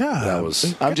 God. That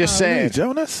was. I'm just saying,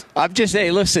 Jonas. I'm just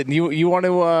saying. Listen, you want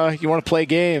to play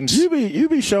games. You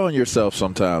be showing yourself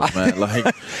sometimes, man.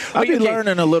 Like I be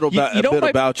learning a little bit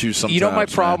about you sometimes. You know my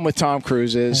problem with Tom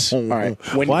Cruise is. All right,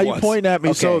 why are you pointing at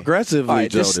me so aggressively, all right,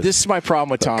 Jonas? This is my problem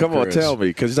with Tom Cruise. Come on, tell me,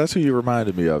 because that's who you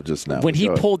reminded me of just now. When he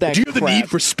pulled that, do you have the need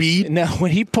for speed? No,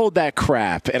 when he pulled that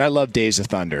crap, and I love Days of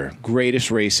Thunder,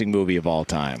 greatest racing movie of all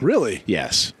time. Really?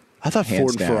 Yes. I thought Hands Ford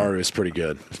and down. Ferrari was pretty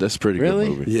good. That's a pretty Really?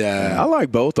 good movie. Yeah. I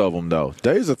like both of them, though.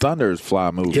 Days of Thunder is a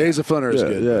fly movie. Days of Thunder is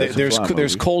good. Yeah,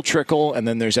 There's Cole Trickle, and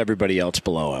then there's everybody else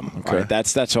below him. Okay. Right?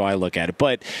 That's how I look at it.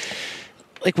 But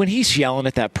like when he's yelling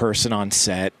at that person on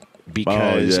set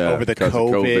because over the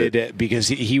COVID, because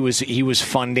he was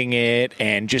funding it,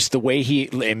 and just the way he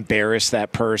embarrassed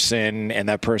that person, and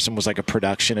that person was like a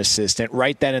production assistant.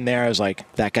 Right then and there, I was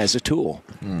like, that guy's a tool.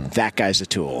 That guy's a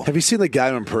tool. Have you seen the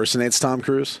guy who impersonates Tom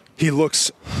Cruise? He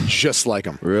looks just like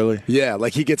him. Really? Yeah,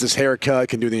 like he gets his hair cut,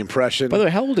 can do the impression. By the way,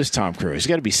 how old is Tom Cruise? He's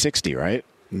got to be 60, right?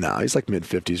 No, he's like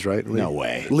mid-50s, right? Lee? No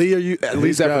way. Lee, are you at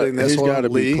least everything this? He's got to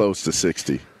be close to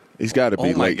 60. He's got to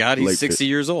be. Oh my late, God, he's late 60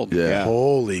 years old. Yeah.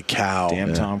 Holy cow!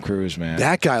 Damn, Tom Cruise, man.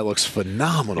 That guy looks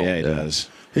phenomenal. Yeah, he does.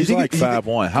 He's like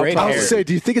 5'1". How Great tall? I was hair. gonna say,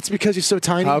 do you think it's because he's so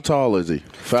tiny? How tall is he?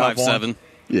 5'7".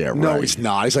 Yeah, right. No, he's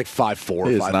not. He's like 5'4".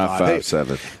 He is 5'5". not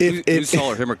 5'7". Who's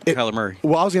taller, him or Kyler Murray?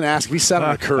 Well, I was going to ask if we sat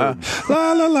on the curb.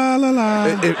 La la la la la.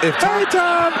 If Tom, hey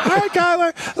Tom, hey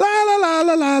Kyler. La la la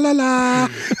la la la la.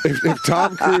 if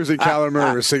Tom Cruise and Kyler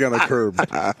Murray were sitting on the curb.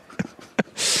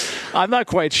 I'm not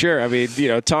quite sure. I mean,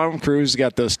 Tom Cruise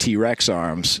got those T-Rex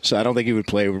arms, so I don't think he would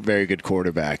play a very good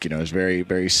quarterback. He's very,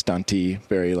 very stunty,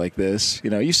 very like this.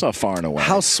 You saw Far and Away.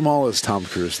 How small is Tom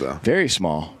Cruise, though? Very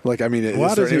small. Like, I mean,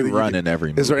 why does he run in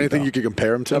every movie? Is there anything you could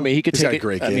compare him to? I mean, he could He's take got a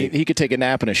great game. I mean, he could take a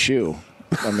nap in a shoe.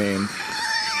 I mean,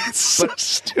 so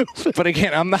stupid. But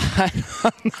again, I'm not.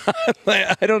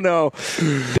 I don't know.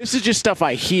 This is just stuff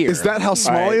I hear. Is that how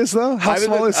small he is, though? How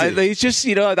small is he? He's just,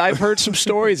 I've heard some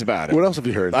stories about it. What else have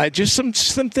you heard? Just some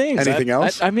things. Anything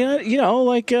else? I mean,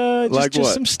 just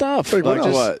what? some stuff. Like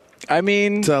what? I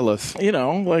mean, tell us.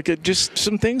 Just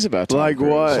some things about Tom like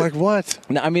Cruise. what? Like what?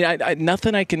 No, I mean,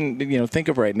 nothing I can think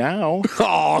of right now.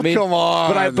 Oh, come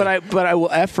on! But I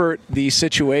will effort the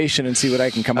situation and see what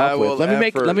I can come up with. Let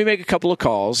me make a couple of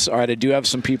calls. All right, I do have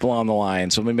some people on the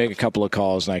line, so let me make a couple of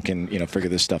calls and I can figure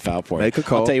this stuff out for you. Make a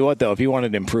call. I'll tell you what though, if you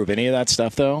wanted to improve any of that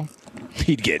stuff though,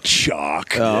 He'd get Chalk.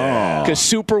 Because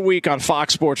Super Week on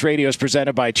Fox Sports Radio is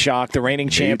presented by Chalk, the reigning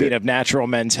champion of natural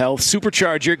men's health.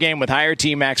 Supercharge your game with higher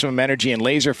team, maximum energy, and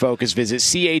laser focus. Visit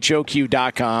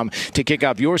CHOQ.com to kick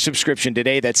off your subscription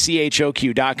today. That's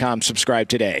CHOQ.com. Subscribe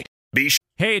today.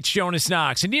 Hey, it's Jonas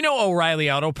Knox, and you know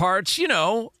O'Reilly Auto Parts. You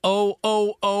know,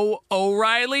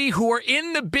 O'Reilly, who are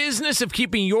in the business of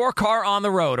keeping your car on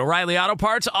the road. O'Reilly Auto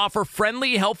Parts offer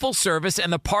friendly, helpful service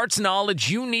and the parts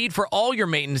knowledge you need for all your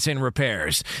maintenance and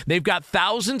repairs. They've got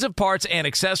thousands of parts and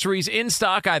accessories in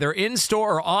stock, either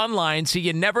in-store or online, so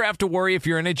you never have to worry if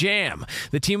you're in a jam.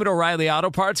 The team at O'Reilly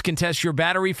Auto Parts can test your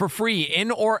battery for free,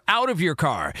 in or out of your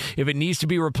car. If it needs to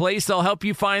be replaced, they'll help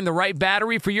you find the right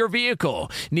battery for your vehicle.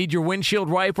 Need your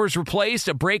windshield wipers replaced,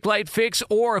 a brake light fix,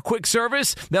 or a quick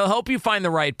service? They'll help you find the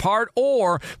right part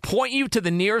or point you to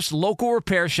the nearest local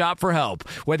repair shop for help.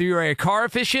 Whether you're a car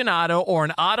aficionado or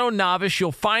an auto novice,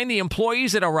 you'll find the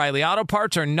employees at O'Reilly Auto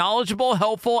Parts are knowledgeable,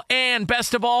 helpful, and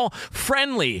best of all,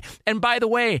 friendly. And by the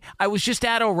way, I was just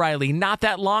at O'Reilly not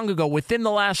that long ago, within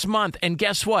the last month, and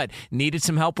guess what? Needed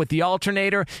some help with the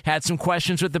alternator, had some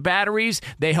questions with the batteries.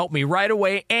 They helped me right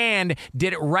away and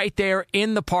did it right there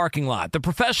in the parking lot. The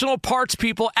professional parts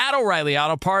people at O'Reilly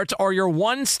Auto Parts are your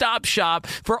one-stop shop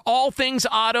for all things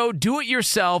auto,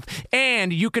 do-it-yourself,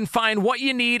 and you can find what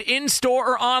you need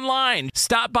in-store or online.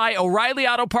 Stop by O'Reilly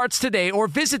Auto Parts today or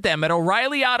visit them at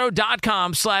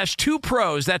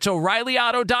O'ReillyAuto.com/2pros. That's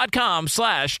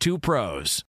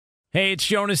O'ReillyAuto.com/2pros. Hey, it's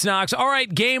Jonas Knox. All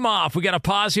right, game off. We got to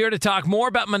pause here to talk more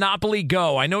about Monopoly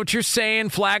Go. I know what you're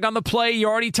saying, flag on the play. You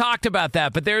already talked about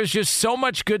that, but there's just so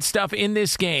much good stuff in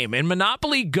this game. In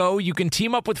Monopoly Go, you can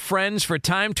team up with friends for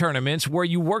time tournaments where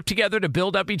you work together to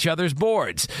build up each other's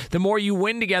boards. The more you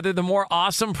win together, the more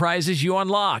awesome prizes you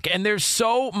unlock, and there's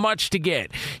so much to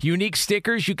get. Unique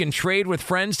stickers you can trade with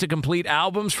friends to complete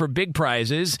albums for big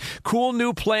prizes, cool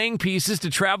new playing pieces to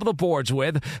travel the boards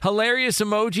with, hilarious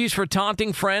emojis for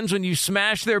taunting friends when you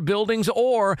smash their buildings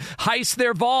or heist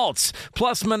their vaults.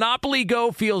 Plus, Monopoly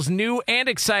Go feels new and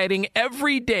exciting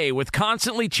every day with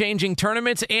constantly changing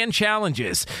tournaments and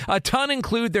challenges. A ton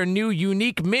include their new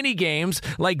unique mini games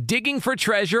like digging for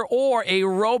treasure or a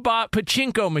robot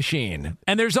pachinko machine.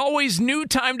 And there's always new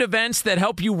timed events that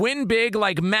help you win big,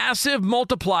 like massive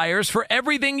multipliers for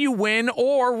everything you win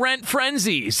or rent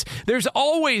frenzies. There's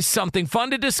always something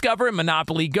fun to discover in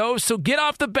Monopoly Go, so get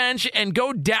off the bench and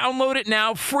go download it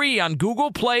now free on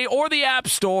Google Play or the App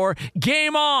Store.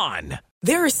 Game on!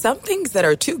 There are some things that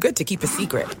are too good to keep a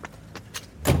secret.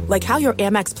 Like how your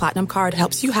Amex Platinum card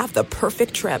helps you have the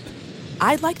perfect trip.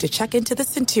 I'd like to check into the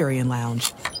Centurion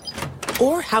Lounge.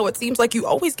 Or how it seems like you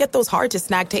always get those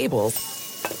hard-to-snag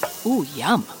tables. Ooh,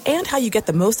 yum. And how you get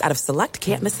the most out of select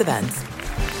can't-miss events.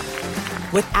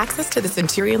 With access to the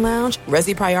Centurion Lounge,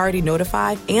 Resi Priority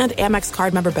Notify, and Amex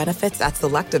card member benefits at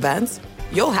select events,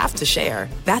 you'll have to share.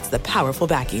 That's the powerful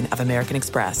backing of American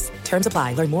Express. Terms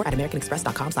apply. Learn more at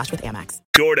americanexpress.com/withAmex.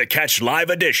 Sure to catch live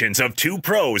editions of Two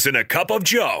Pros and a Cup of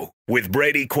Joe with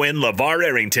Brady Quinn, LeVar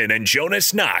Arrington, and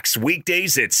Jonas Knox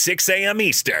weekdays at 6 a.m.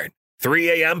 Eastern,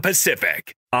 3 a.m.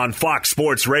 Pacific on Fox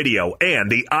Sports Radio and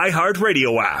the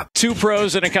iHeartRadio app. Two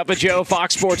Pros and a Cup of Joe,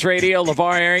 Fox Sports Radio,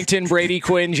 LeVar Arrington, Brady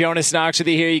Quinn, Jonas Knox with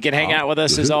you here. You can hang out with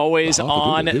us as always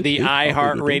on the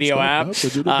iHeartRadio app.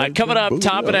 Coming up,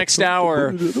 top of next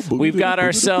hour, we've got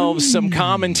ourselves some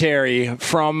commentary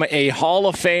from a Hall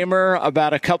of Famer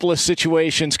about a couple of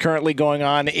situations currently going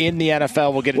on in the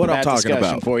NFL. We'll get into that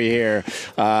discussion for you here.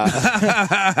 What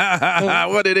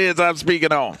it is I'm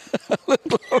speaking on.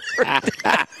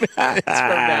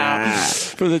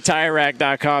 From the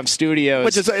TireRack.com studios.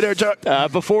 What you say there, Chuck?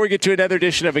 Before we get to another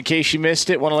edition of In Case You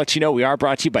Missed It, want to let you know we are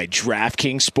brought to you by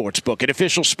DraftKings Sportsbook, an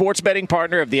official sports betting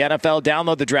partner of the NFL.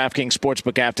 Download the DraftKings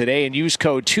Sportsbook app today and use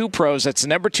code 2PROS. That's the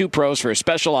number 2PROS for a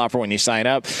special offer when you sign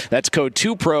up. That's code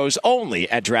 2PROS only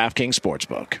at DraftKings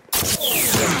Sportsbook.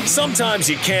 Sometimes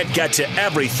you can't get to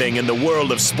everything in the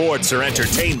world of sports or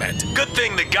entertainment. Good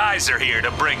thing the guys are here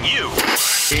to bring you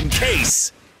In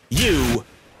Case You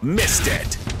Missed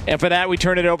It. And for that, we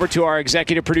turn it over to our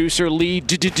executive producer, Lee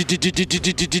Delap.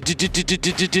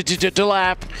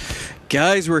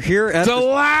 Guys, we're here at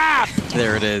Delap!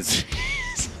 There it is.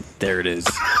 There it is.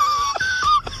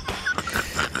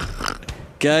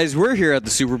 Guys, we're here at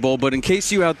the Super Bowl, but in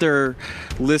case you out there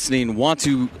listening want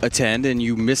to attend and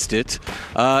you missed it,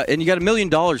 and you got $1 million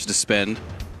to spend,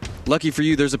 lucky for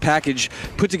you, there's a package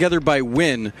put together by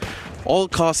Wynn. All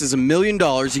it costs is $1 million.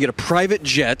 You get a private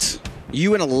jet,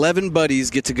 You and 11 buddies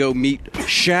get to go meet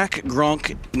Shaq,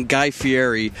 Gronk, and Guy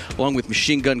Fieri, along with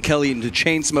Machine Gun Kelly and the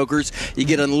Chainsmokers. You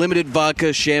get unlimited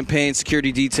vodka, champagne,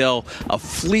 security detail, a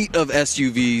fleet of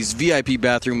SUVs, VIP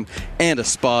bathroom, and a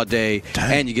spa day.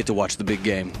 Dang. And you get to watch the big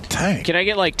game. Dang. Can I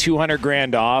get like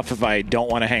 $200,000 off if I don't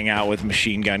want to hang out with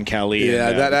Machine Gun Kelly? Yeah,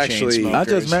 and, that actually. I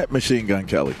just met Machine Gun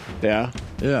Kelly. Yeah?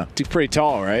 Yeah. He's pretty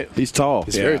tall, right? He's tall.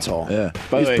 He's very tall. Yeah.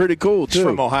 By the way, He's pretty cool, too. He's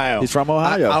from Ohio. He's from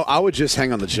Ohio. I would just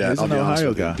hang on the jet. He's I'll an be honest Ohio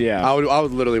with you. guy. Yeah. I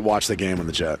would literally watch the game on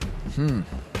the jet.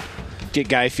 Get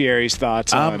Guy Fieri's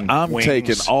thoughts on I'm wings.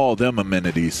 taking all them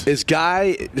amenities. Is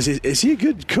he a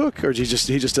good cook, or is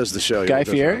he just does the show? Guy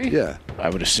Fieri? Yeah, I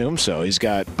would assume so. He's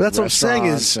got but that's what I'm saying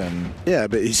restaurants is, yeah,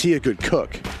 but is he a good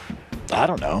cook? I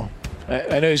don't know.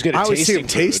 I know he's good at I always see tasting him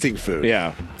tasting food.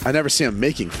 Yeah. I never see him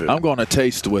making food. I'm going to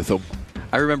taste with him.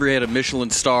 I remember he had a Michelin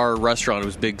star restaurant. It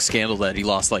was a big scandal that he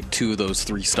lost like 2 of those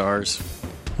 3 stars.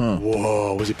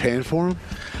 Whoa, was he paying for him?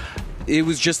 It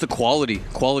was just the quality.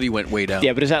 Quality went way down.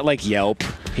 Yeah, but is that like Yelp?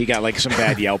 He got like some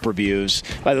bad Yelp reviews.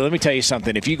 By the way, let me tell you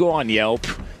something. If you go on Yelp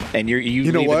and you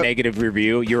leave a negative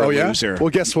review, you're a loser.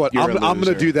 Well, guess what? I'm going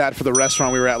to do that for the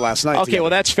restaurant we were at last night. Okay, together. well,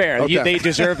 that's fair. Okay. They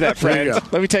deserve that, friend.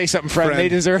 Let me tell you something, friend. They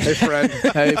deserve Hey, friend.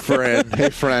 Hey, friend.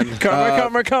 Hey, friend.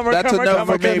 Come That's a no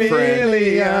for me,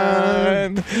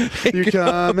 friend. You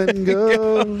come and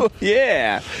go.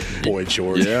 Yeah. Boy,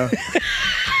 George. Yeah.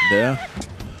 Yeah.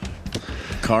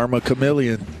 Karma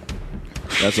Chameleon.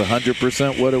 That's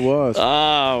 100% what it was.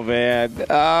 Oh, man.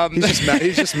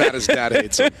 He's just mad his dad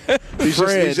hates him. He's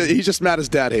just mad his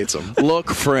dad hates him.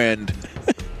 Look, friend.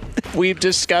 We've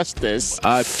discussed this.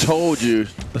 I've told you.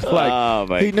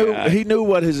 Like, he knew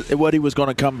what he was going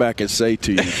to come back and say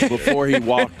to you before he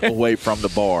walked away from the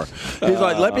bar. He's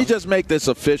like, let me just make this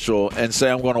official and say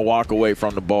I'm going to walk away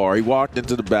from the bar. He walked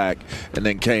into the back and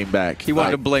then came back. He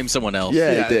wanted to blame someone else.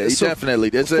 Yeah, he did. He definitely.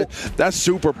 That's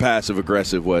super passive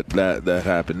aggressive. What that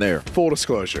happened there. Full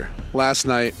disclosure. Last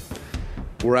night,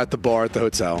 we're at the bar at the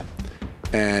hotel.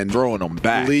 And throwing them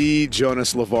back. Lee,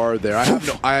 Jonas, LeVar there.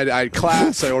 I had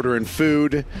class. I order in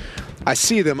food. I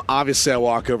see them. Obviously, I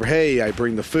walk over. Hey, I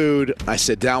bring the food. I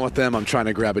sit down with them. I'm trying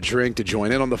to grab a drink to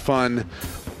join in on the fun.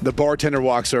 The bartender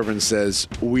walks over and says,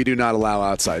 we do not allow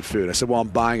outside food. I said, well, I'm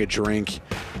buying a drink.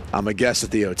 I'm a guest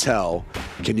at the hotel.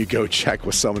 Can you go check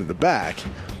with someone in the back?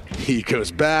 He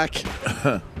goes back.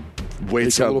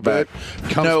 Waits a little bit.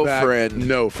 Comes back. Friend.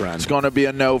 No friend. It's going to be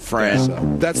a no friend. Yeah,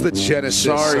 so that's the genesis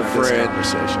of this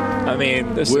conversation. I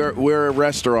mean, we're a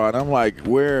restaurant. I'm like,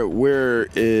 where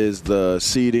is the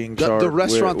seating chart? The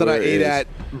restaurant that I ate is? at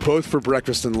both for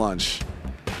breakfast and lunch,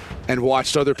 and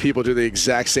watched other people do the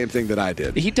exact same thing that I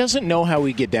did. He doesn't know how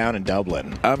we get down in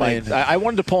Dublin. I mean, I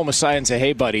wanted to pull him aside and say,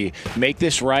 hey, buddy, make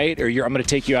this right, or I'm going to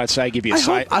take you outside, give you a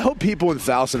side. I hope people in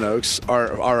Thousand Oaks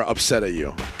are upset at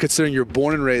you, considering you're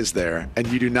born and raised there, and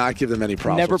you do not give them any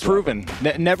problems. Never proven.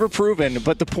 Never proven.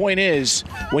 But the point is,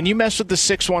 when you mess with the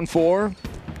 614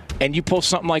 and you pull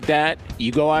something like that,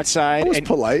 you go outside and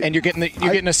polite, and you're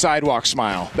getting a sidewalk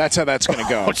smile. That's how that's going to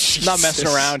go. Not messing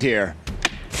around here,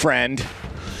 friend.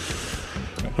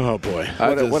 Oh boy!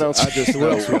 What else? I just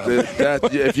know that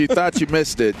if you thought you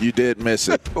missed it, you did miss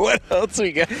it. What else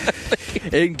we got?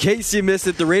 In case you missed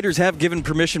it, the Raiders have given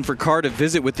permission for Carr to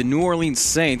visit with the New Orleans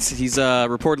Saints. He's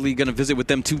reportedly going to visit with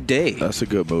them today. That's a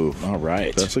good move. All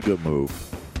right, that's a good move.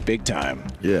 Big time.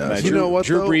 Yeah. You know what?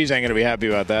 Drew Brees ain't going to be happy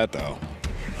about that though.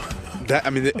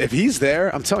 If he's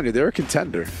there, I'm telling you, they're a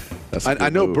contender. I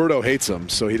know move. Berto hates him,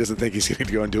 so he doesn't think he's going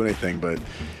to go and do anything, but.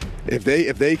 If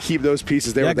they keep those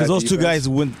pieces there, because those two guys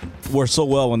were so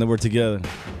well when they were together.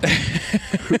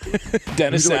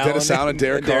 Dennis Allen and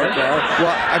Derek Carr.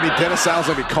 Well, I mean, Dennis Allen's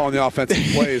going to be calling the offensive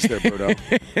plays there,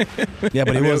 Berto. Yeah,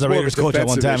 but he was a Raiders coach at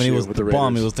one time, and he was the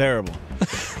bomb. He was terrible.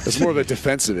 It's more of a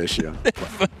defensive issue.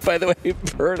 By the way,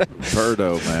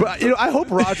 Berto, man. But I hope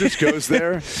Rodgers goes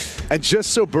there, and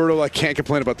just so Berto can't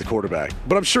complain about the quarterback.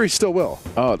 But I'm sure he still will.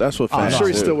 Oh, that's what fans. I'm sure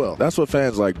he do. still will. That's what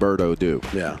fans like Berto do.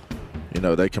 Yeah. You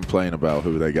know, they complain about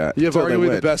who they got. You have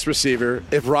arguably the best receiver.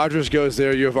 If Rodgers goes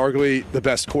there, you have arguably the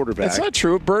best quarterback. That's not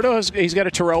true. Berto he's got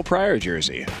a Terrell Pryor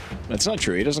jersey. That's not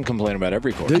true. He doesn't complain about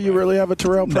every quarterback. Do you really have a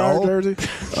Terrell Pryor jersey?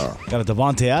 Oh. Got a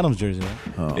Devontae Adams jersey. Right?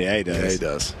 Oh. Yeah, he does. Yeah, he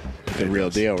does. The real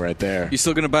deal right there. You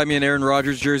still going to buy me an Aaron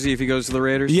Rodgers jersey if he goes to the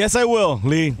Raiders? Yes, I will,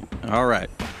 Lee. All right.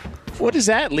 What is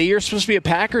that, Lee? You're supposed to be a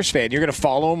Packers fan. You're going to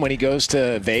follow him when he goes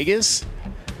to Vegas?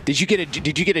 Did you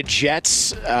get a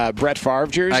Jets Brett Favre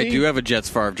jersey? I do have a Jets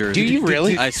Favre jersey. Do you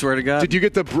really? I swear to God. Did you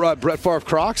get the Brett Favre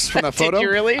Crocs from that photo? Did you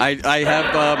really? I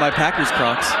have my Packers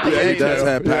Crocs. Yeah, he does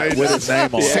have with his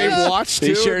name on. Same watch too.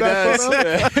 He sure does.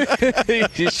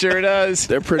 He sure does.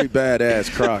 They're pretty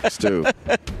badass Crocs too.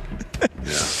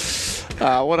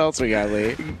 What else we got,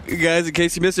 Lee? Guys, in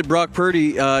case you missed it, Brock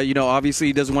Purdy, obviously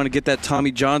he doesn't want to get that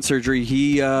Tommy John surgery.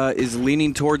 He is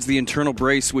leaning towards the internal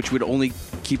brace, which would only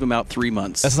keep him out 3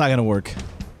 months. That's not going to work.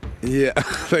 Yeah,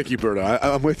 thank you, Berto.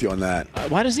 I'm with you on that.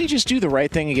 Why doesn't he just do the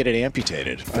right thing and get it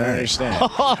amputated? I don't understand.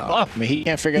 I mean, he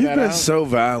can't figure that out. You've been so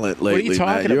violent lately, what are you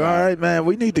talking man. You about? all right, man?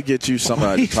 We need to get you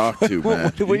somebody to talk to,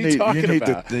 man. What are you talking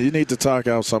about? You need to talk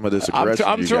out some of this aggression.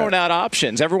 I'm throwing out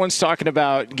options. Everyone's talking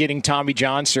about getting Tommy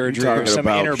John surgery or some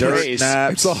inner brace.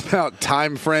 It's all about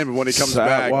time frame and when he comes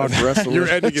back. You're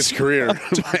ending his career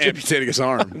by amputating his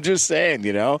arm. I'm just saying,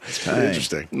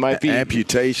 Interesting. Might be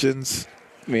amputations.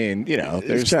 I mean,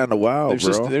 it's kind of wild,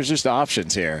 there's just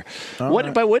options here.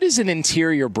 Right. But what is an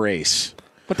interior brace?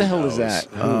 What the hell is that?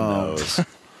 Who knows?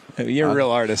 You're a real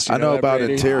artist. I know about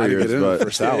interiors, but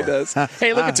first hour.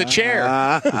 Hey, look, it's a chair.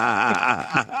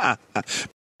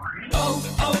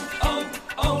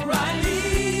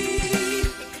 O'Reilly.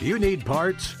 You need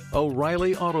parts?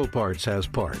 O'Reilly Auto Parts has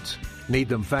parts. Need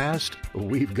them fast?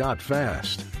 We've got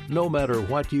fast. No matter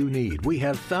what you need, we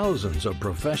have thousands of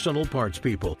professional parts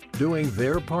people doing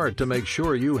their part to make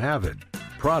sure you have it.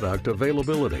 Product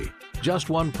availability. Just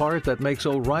one part that makes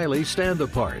O'Reilly stand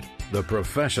apart. The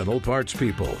professional parts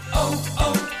people.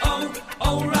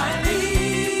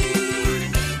 O'Reilly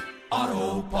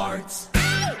Auto Parts.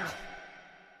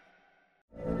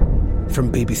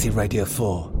 From BBC Radio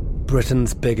 4,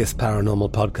 Britain's biggest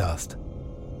paranormal podcast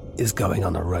is going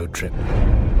on a road trip.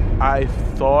 I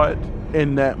thought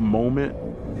in that moment,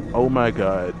 oh my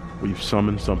God, we've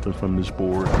summoned something from this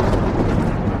board.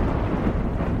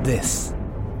 This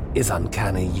is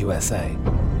Uncanny USA.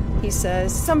 He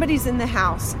says, somebody's in the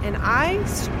house, and I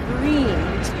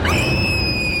screamed.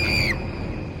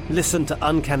 Listen to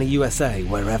Uncanny USA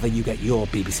wherever you get your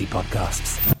BBC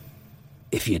podcasts,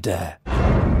 if you dare.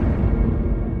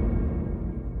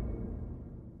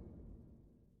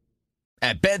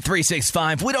 At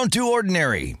Bet365, we don't do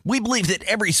ordinary. We believe that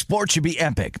every sport should be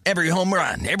epic. Every home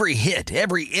run, every hit,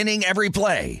 every inning, every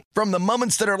play. From the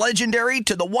moments that are legendary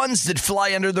to the ones that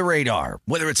fly under the radar.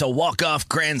 Whether it's a walk-off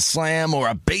grand slam or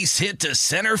a base hit to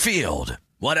center field.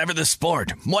 Whatever the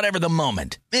sport, whatever the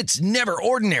moment. It's never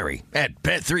ordinary at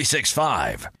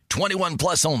Bet365. 21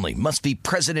 plus only. Must be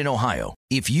present in Ohio.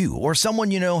 If you or someone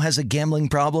you know has a gambling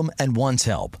problem and wants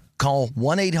help, call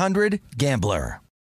 1-800-GAMBLER.